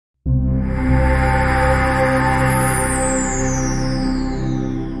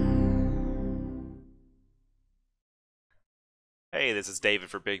this is David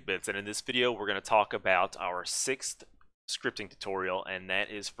for Big Bits, and in this video we're going to talk about our 6th scripting tutorial, and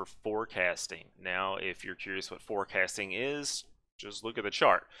that is for forecasting. Now, if you're curious what forecasting is, just look at the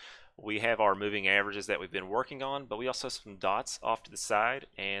chart. We have our moving averages that we've been working on, but we also have some dots off to the side,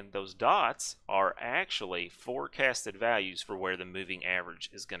 and those dots are actually forecasted values for where the moving average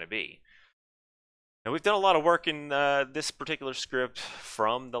is going to be. Now, we've done a lot of work in this particular script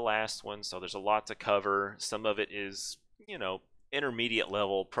from the last one, so there's a lot to cover. Some of it is, intermediate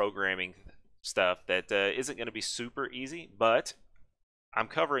level programming stuff that isn't going to be super easy, but I'm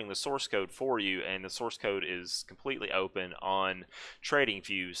covering the source code for you, and the source code is completely open on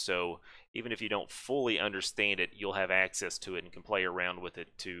TradingView, so even if you don't fully understand it, you'll have access to it and can play around with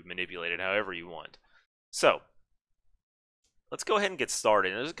it to manipulate it however you want. So let's go ahead and get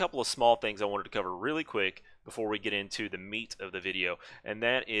started. There's a couple of small things I wanted to cover really quick before we get into the meat of the video, and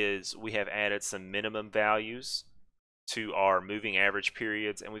that is we have added some minimum values to our moving average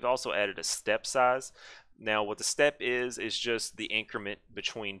periods, and we've also added a step size. Now, what the step is just the increment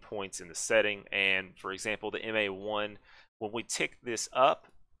between points in the setting, and for example, the MA1, when we tick this up,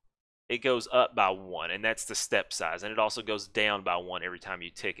 it goes up by 1, and that's the step size, and it also goes down by 1 every time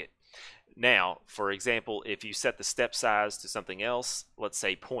you tick it. Now, for example, if you set the step size to something else, let's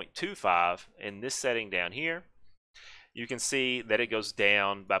say 0.25, in this setting down here, you can see that it goes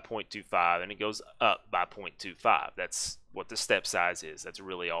down by 0.25 and it goes up by 0.25. That's what the step size is. That's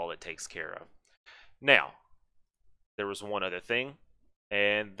really all it takes care of. Now, there was one other thing,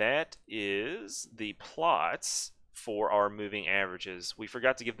 and that is the plots for our moving averages. We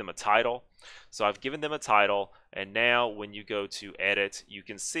forgot to give them a title, so I've given them a title, and now when you go to edit, you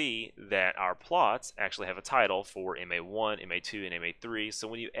can see that our plots actually have a title for MA1, MA2, and MA3. So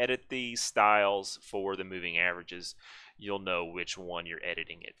when you edit these styles for the moving averages, you'll know which one you're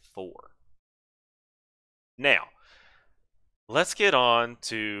editing it for. Now, let's get on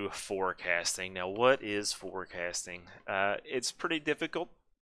to forecasting. Now, what is forecasting? It's pretty difficult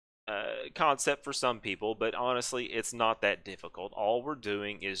concept for some people, but honestly, it's not that difficult. All we're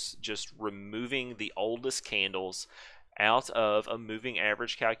doing is just removing the oldest candles out of a moving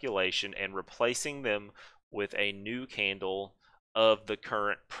average calculation and replacing them with a new candle of the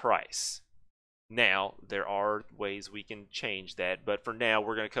current price. Now, there are ways we can change that, but for now,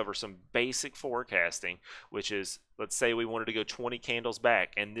 we're going to cover some basic forecasting, which is, let's say we wanted to go 20 candles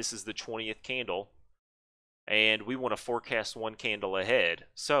back, and this is the 20th candle, and we want to forecast one candle ahead.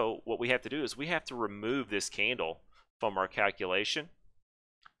 So what we have to do is we have to remove this candle from our calculation,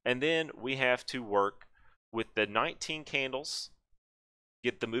 and then we have to work with the 19 candles,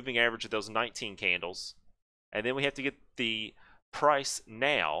 get the moving average of those 19 candles, and then we have to get the price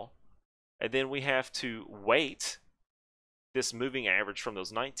now, and then we have to weight this moving average from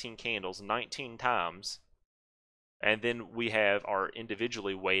those 19 candles 19 times, and then we have our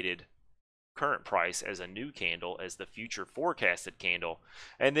individually weighted current price as a new candle as the future forecasted candle,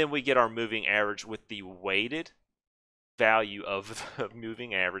 and then we get our moving average with the weighted value of the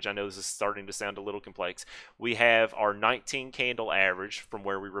moving average. I know this is starting to sound a little complex. We have our 19 candle average from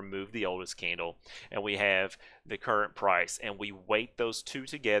where we removed the oldest candle, and we have the current price, and we weight those two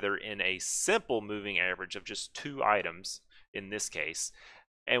together in a simple moving average of just 2 items in this case,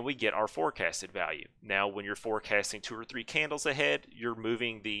 and we get our forecasted value. Now, when you're forecasting 2 or 3 candles ahead, you're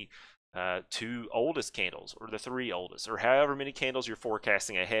moving the 2 oldest candles or the 3 oldest, or however many candles you're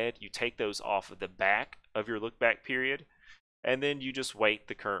forecasting ahead. You take those off of the back of your look back period, and then you just weight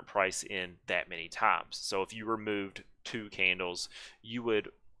the current price in that many times. So if you removed 2 candles, you would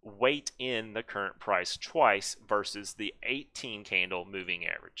weight in the current price twice versus the 18 candle moving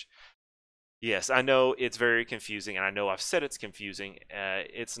average. Yes, I know it's very confusing, and I know I've said it's confusing.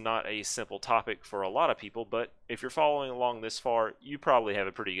 It's not a simple topic for a lot of people, but if you're following along this far, you probably have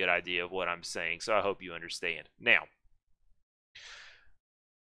a pretty good idea of what I'm saying, so I hope you understand. Now,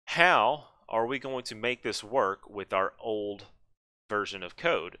 how are we going to make this work with our old version of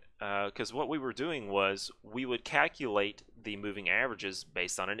code? Because what we were doing was we would calculate the moving averages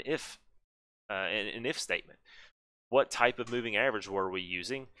based on an if statement. What type of moving average were we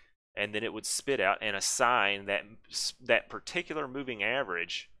using? And then it would spit out and assign that particular moving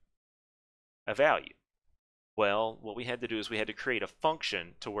average a value. Well, what we had to do is we had to create a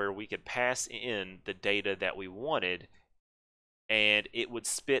function to where we could pass in the data that we wanted, and it would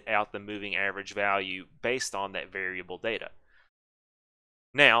spit out the moving average value based on that variable data.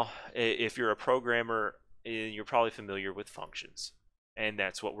 Now, if you're a programmer, you're probably familiar with functions, and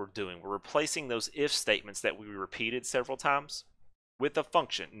that's what we're doing. We're replacing those if statements that we repeated several times with a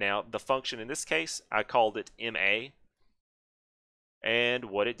function. Now, the function in this case, I called it MA, And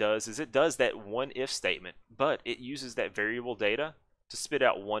what it does is it does that one if statement, but it uses that variable data to spit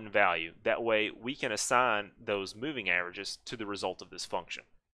out one value. That way we can assign those moving averages to the result of this function.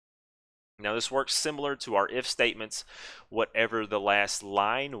 Now this works similar to our if statements. Whatever the last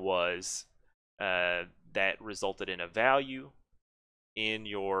line was that resulted in a value in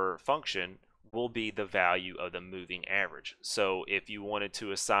your function will be the value of the moving average. So if you wanted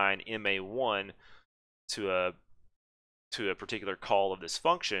to assign MA1 to a particular call of this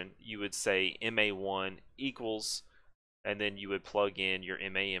function, you would say MA1 equals, and then you would plug in your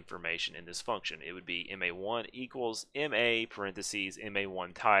MA information in this function. It would be MA1 equals MA parentheses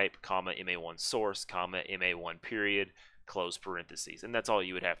MA1 type, comma MA1 source, comma MA1 period, close parentheses. And that's all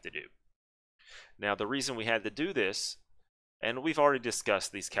you would have to do. Now the reason we had to do this, and we've already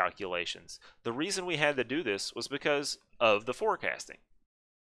discussed these calculations, the reason we had to do this was because of the forecasting.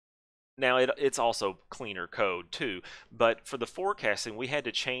 Now it's also cleaner code too, but for the forecasting we had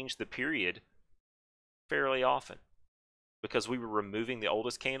to change the period fairly often because we were removing the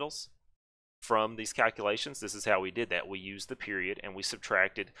oldest candles from these calculations. This is how we did that. We used the period and we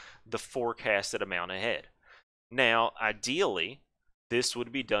subtracted the forecasted amount ahead. Now ideally this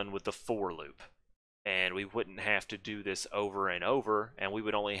would be done with the for loop, and we wouldn't have to do this over and over, and we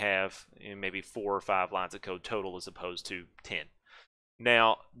would only have maybe 4 or 5 lines of code total as opposed to 10.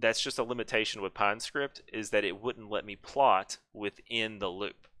 Now that's just a limitation with Pine Script, is that it wouldn't let me plot within the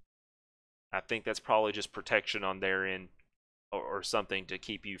loop. I think that's probably just protection on their end or something to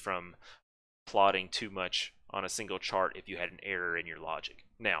keep you from plotting too much on a single chart if you had an error in your logic.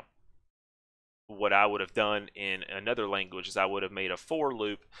 Now what I would have done in another language is I would have made a for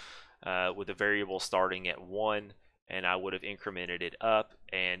loop with a variable starting at 1, and I would have incremented it up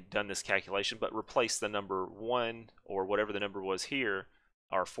and done this calculation, but replaced the number 1 or whatever the number was here,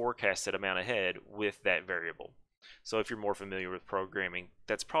 our forecasted amount ahead, with that variable. So if you're more familiar with programming,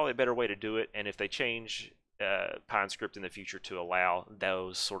 that's probably a better way to do it. And if they change Pine Script in the future to allow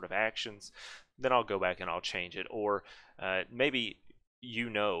those sort of actions, then I'll go back and I'll change it. Or maybe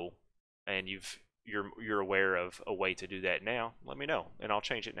and you're aware of a way to do that now, let me know and I'll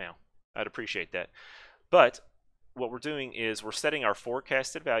change it now. I'd appreciate that. But what we're doing is we're setting our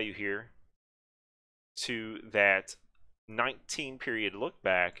forecasted value here to that 19 period look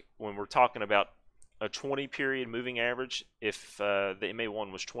back when we're talking about a 20 period moving average. If the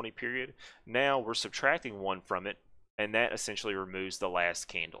MA1 was 20 period, now we're subtracting 1 from it, and that essentially removes the last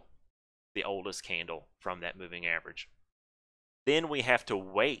candle, the oldest candle, from that moving average. Then we have to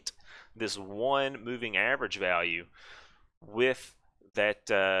weight this one moving average value with that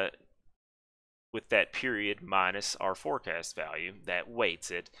period minus our forecast value. That weights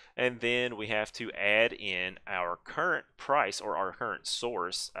it, and then we have to add in our current price, or our current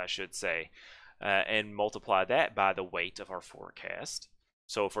source I should say, and multiply that by the weight of our forecast.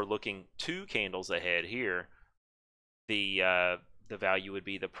 So if we're looking 2 candles ahead here, the value would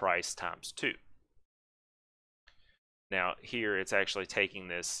be the price times 2. Now here it's actually taking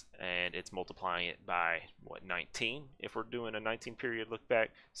this and it's multiplying it by, what, 19 if we're doing a 19 period look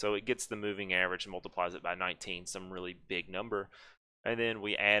back. So it gets the moving average and multiplies it by 19, some really big number. And then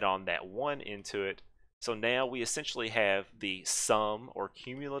we add on that 1 into it. So now we essentially have the sum or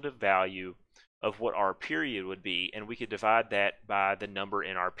cumulative value of what our period would be, and we could divide that by the number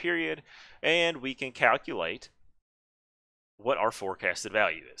in our period, and we can calculate what our forecasted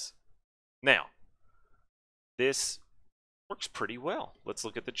value is. Now, this works pretty well. Let's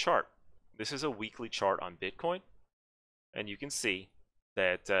look at the chart. This is a weekly chart on Bitcoin, and you can see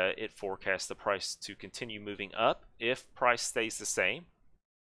that it forecasts the price to continue moving up if price stays the same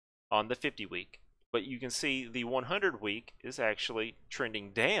on the 50 week. But you can see the 100 week is actually trending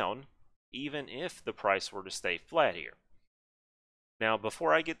down even if the price were to stay flat here. Now,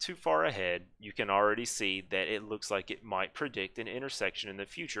 before I get too far ahead, you can already see that it looks like it might predict an intersection in the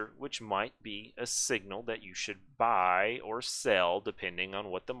future, which might be a signal that you should buy or sell depending on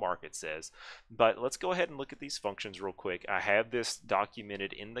what the market says. But let's go ahead and look at these functions real quick. I have this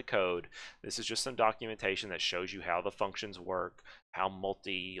documented in the code. This is just some documentation that shows you how the functions work, how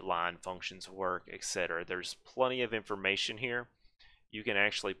multi-line functions work, etc. There's plenty of information here. You can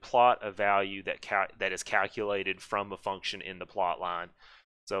actually plot a value that is calculated from a function in the plot line.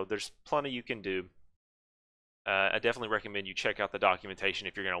 So there's plenty you can do. I definitely recommend you check out the documentation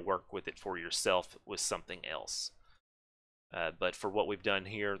if you're going to work with it for yourself with something else. But for what we've done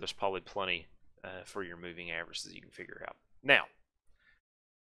here, there's probably plenty for your moving averages that you can figure out. Now,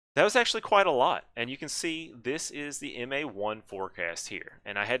 that was actually quite a lot. And you can see this is the MA1 forecast here.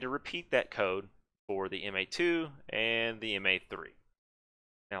 And I had to repeat that code for the MA2 and the MA3.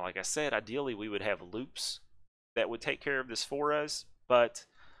 Now, like I said, ideally we would have loops that would take care of this for us, but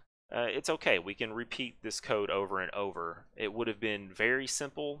it's okay. We can repeat this code over and over. It would have been very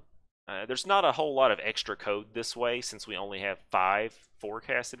simple. There's not a whole lot of extra code this way since we only have 5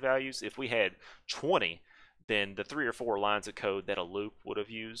 forecasted values. If we had 20, then the 3 or 4 lines of code that a loop would have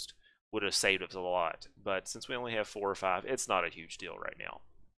used would have saved us a lot. But since we only have 4 or 5, it's not a huge deal right now,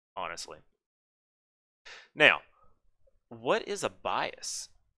 honestly. Now, what is a bias?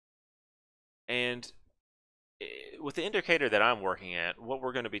 And with the indicator that I'm working at, what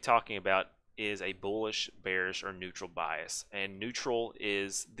we're going to be talking about is a bullish, bearish, or neutral bias. And neutral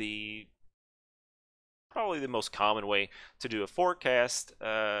is probably the most common way to do a forecast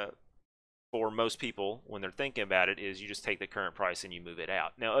for most people when they're thinking about it. Is you just take the current price and you move it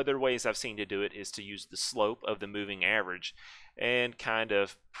out. Now, other ways I've seen to do it is to use the slope of the moving average and kind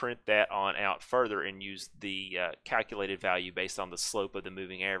of print that on out further and use the calculated value based on the slope of the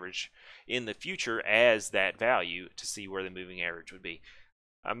moving average in the future as that value to see where the moving average would be.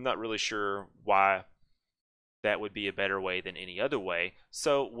 I'm not really sure why that would be a better way than any other way.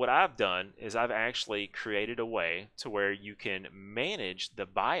 So what I've done is I've actually created a way to where you can manage the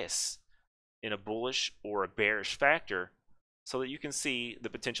bias in a bullish or a bearish factor so that you can see the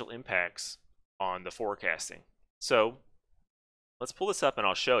potential impacts on the forecasting. So let's pull this up and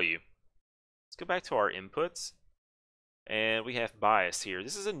I'll show you. Let's go back to our inputs and we have bias here.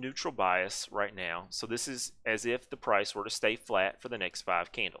 This is a neutral bias right now. So this is as if the price were to stay flat for the next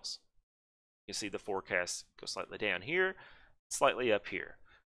 5 candles. You can see the forecast go slightly down here, slightly up here.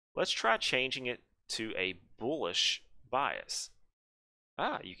 Let's try changing it to a bullish bias.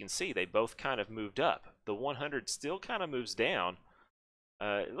 You can see they both kind of moved up. The 100 still kind of moves down.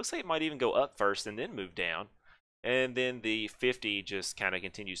 It looks like it might even go up first and then move down. And then the 50 just kind of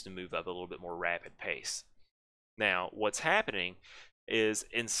continues to move up a little bit more rapid pace. Now, what's happening is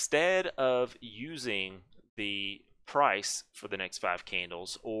instead of using the price for the next 5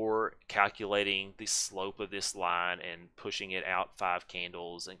 candles or calculating the slope of this line and pushing it out 5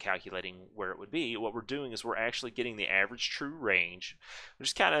 candles and calculating where it would be, what we're doing is we're actually getting the average true range, which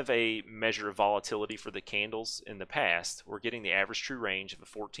is kind of a measure of volatility for the candles in the past. We're getting the average true range of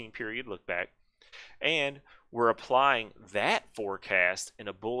a 14-period look back, and we're applying that forecast in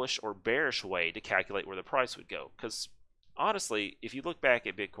a bullish or bearish way to calculate where the price would go. Because honestly, if you look back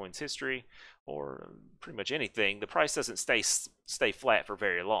at Bitcoin's history or pretty much anything, the price doesn't stay flat for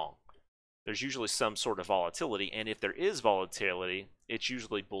very long. There's usually some sort of volatility, and if there is volatility, it's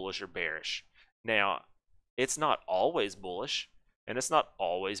usually bullish or bearish. Now, it's not always bullish and it's not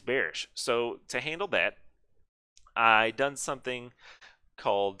always bearish. So to handle that, I done something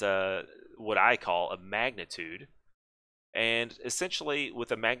called what I call a magnitude. And essentially,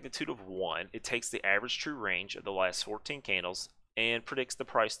 with a magnitude of 1, it takes the average true range of the last 14 candles and predicts the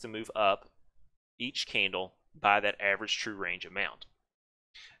price to move up each candle by that average true range amount.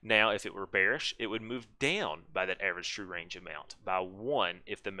 Now, if it were bearish, it would move down by that average true range amount by 1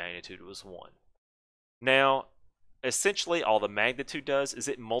 if the magnitude was 1. Now, essentially, all the magnitude does is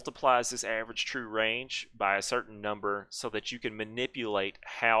it multiplies this average true range by a certain number so that you can manipulate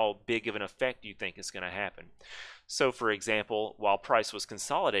how big of an effect you think is going to happen. So for example, while price was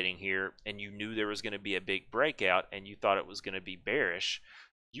consolidating here and you knew there was going to be a big breakout and you thought it was going to be bearish,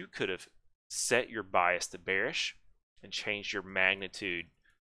 you could have set your bias to bearish and changed your magnitude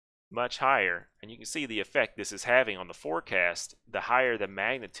much higher, and you can see the effect this is having on the forecast. The higher the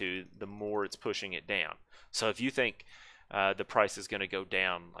magnitude, the more it's pushing it down. So if you think the price is going to go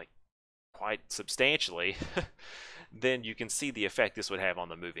down like quite substantially, then you can see the effect this would have on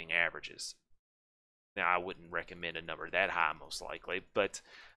the moving averages. Now, I wouldn't recommend a number that high most likely, but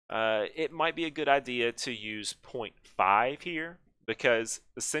it might be a good idea to use 0.5 here, because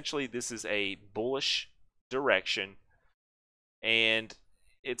essentially this is a bullish direction, and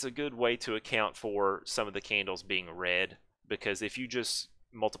it's a good way to account for some of the candles being red, because if you just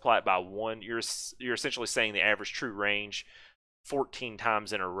multiply it by 1, you're essentially saying the average true range 14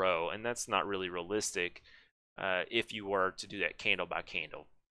 times in a row, and that's not really realistic if you were to do that candle by candle.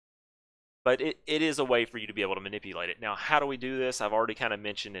 But it is a way for you to be able to manipulate it. Now, how do we do this? I've already kind of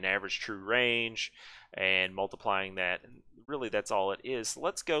mentioned an average true range and multiplying that. Really, that's all it is. So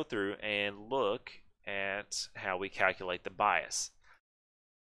let's go through and look at how we calculate the bias.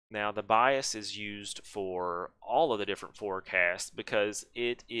 Now, the bias is used for all of the different forecasts because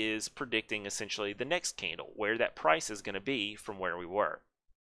it is predicting essentially the next candle, where that price is going to be from where we were.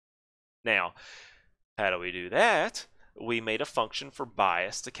 Now, how do we do that? We made a function for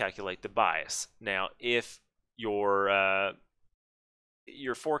bias to calculate the bias. Now, if your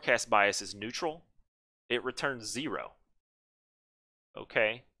forecast bias is neutral, it returns 0.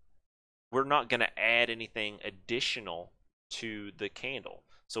 Okay? We're not going to add anything additional to the candle.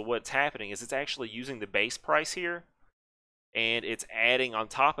 So what's happening is it's actually using the base price here, and it's adding on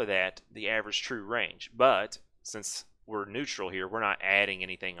top of that the average true range. But since we're neutral here, we're not adding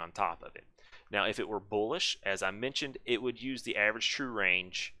anything on top of it. Now, if it were bullish, as I mentioned, it would use the average true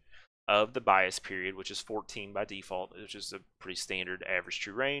range of the bias period, which is 14 by default, which is a pretty standard average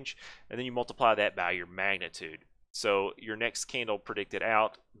true range, and then you multiply that by your magnitude. So your next candle predicted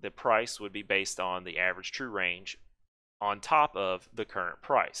out, the price would be based on the average true range on top of the current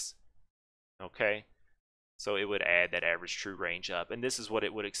price. Okay, so it would add that average true range up, and this is what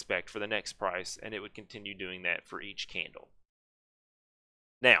it would expect for the next price, and it would continue doing that for each candle.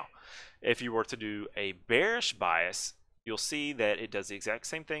 Now, if you were to do a bearish bias, you'll see that it does the exact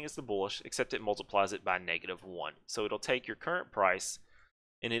same thing as the bullish, except it multiplies it by -1. So it'll take your current price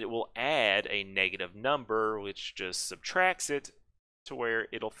and it will add a negative number, which just subtracts it to where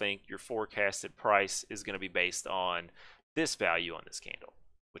it'll think your forecasted price is going to be based on this value on this candle,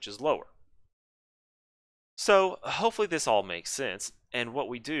 which is lower. So hopefully this all makes sense. And what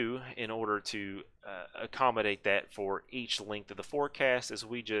we do in order to accommodate that for each length of the forecast is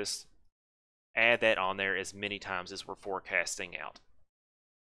we just add that on there as many times as we're forecasting out.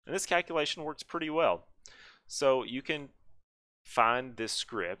 And this calculation works pretty well. So you can find this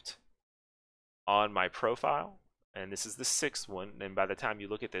script on my profile, and this is the 6th one, and by the time you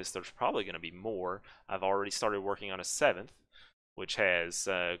look at this, there's probably going to be more. I've already started working on a 7th, which has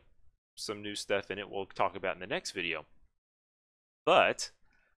some new stuff in it we'll talk about in the next video. But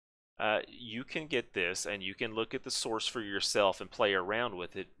you can get this and you can look at the source for yourself and play around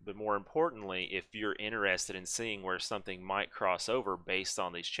with it. But more importantly, if you're interested in seeing where something might cross over based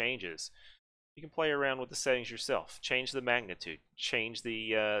on these changes, you can play around with the settings yourself. Change the magnitude, change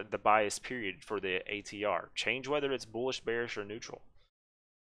the bias period for the ATR, change whether it's bullish, bearish, or neutral.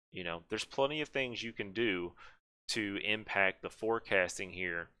 You know, there's plenty of things you can do to impact the forecasting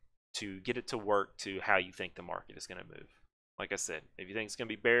here to get it to work to how you think the market is going to move. Like I said, if you think it's going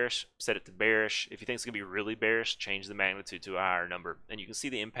to be bearish, set it to bearish. If you think it's going to be really bearish, change the magnitude to a higher number. And you can see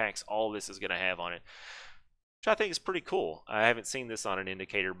the impacts all this is going to have on it, which I think is pretty cool. I haven't seen this on an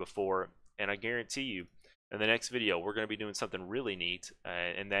indicator before, and I guarantee you in the next video we're going to be doing something really neat,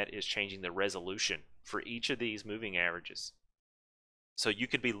 and that is changing the resolution for each of these moving averages. So you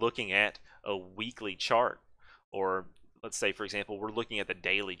could be looking at a weekly chart, or let's say, for example, we're looking at the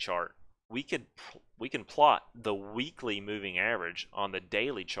daily chart. We can plot the weekly moving average on the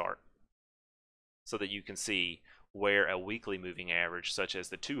daily chart so that you can see where a weekly moving average, such as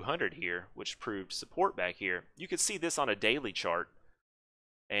the 200 here, which proved support back here, you could see this on a daily chart,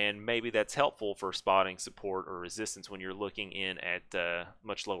 and maybe that's helpful for spotting support or resistance when you're looking in at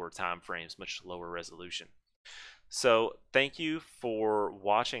much lower time frames, much lower resolution. So thank you for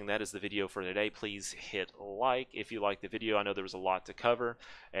watching. That is the video for today. Please hit like if you like the video. I know there was a lot to cover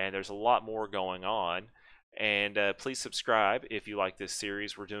and there's a lot more going on. And please subscribe if you like this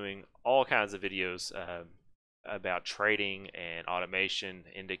series. We're doing all kinds of videos about trading and automation,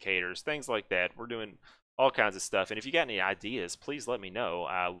 indicators, things like that. We're doing all kinds of stuff. And if you got any ideas, please let me know.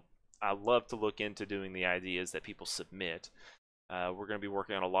 I love to look into doing the ideas that people submit. We're going to be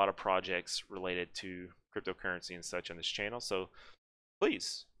working on a lot of projects related to cryptocurrency and such on this channel, so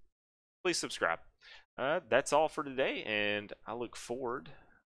please subscribe. That's all for today, and I look forward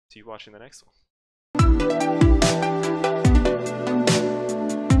to you watching the next one.